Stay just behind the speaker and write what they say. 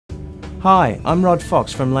Hi, I'm Rod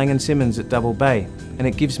Fox from Lang & Simmons at Double Bay, and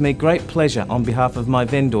it gives me great pleasure on behalf of my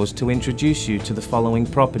vendors to introduce you to the following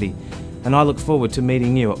property, and I look forward to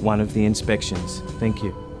meeting you at one of the inspections. Thank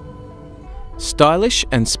you. Stylish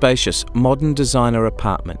and spacious modern designer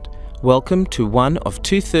apartment. Welcome to one of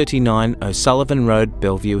 239 O'Sullivan Road,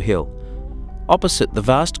 Bellevue Hill. Opposite the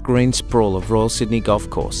vast green sprawl of Royal Sydney Golf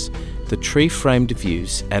Course, the tree-framed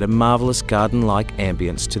views add a marvellous garden-like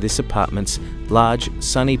ambience to this apartment's large,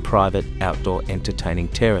 sunny, private, outdoor entertaining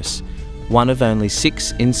terrace. One of only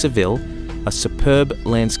 6 in Seville, a superb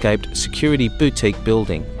landscaped security boutique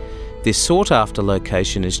building. This sought-after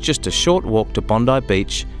location is just a short walk to Bondi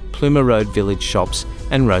Beach, Plumer Road village shops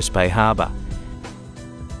and Rose Bay Harbour.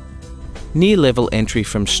 Near-level entry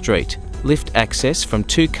from street, lift access from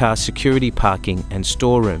 2-car security parking and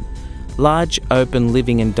storeroom. Large open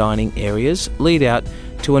living and dining areas lead out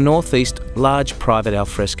to a northeast large private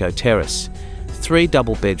alfresco terrace. 3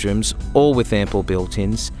 double bedrooms, all with ample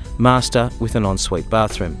built-ins, master with an ensuite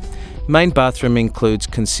bathroom. Main bathroom includes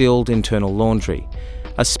concealed internal laundry,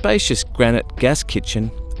 a spacious granite gas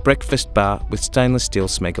kitchen, breakfast bar with stainless steel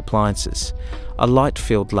Smeg appliances, a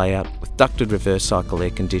light-filled layout with ducted reverse cycle air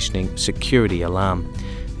conditioning, security alarm.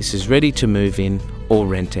 This is ready to move in or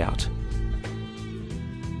rent out.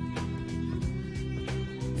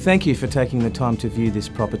 Thank you for taking the time to view this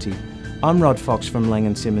property. I'm Rod Fox from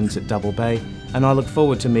Lang & Simmons at Double Bay, and I look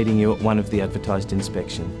forward to meeting you at one of the advertised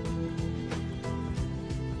inspections.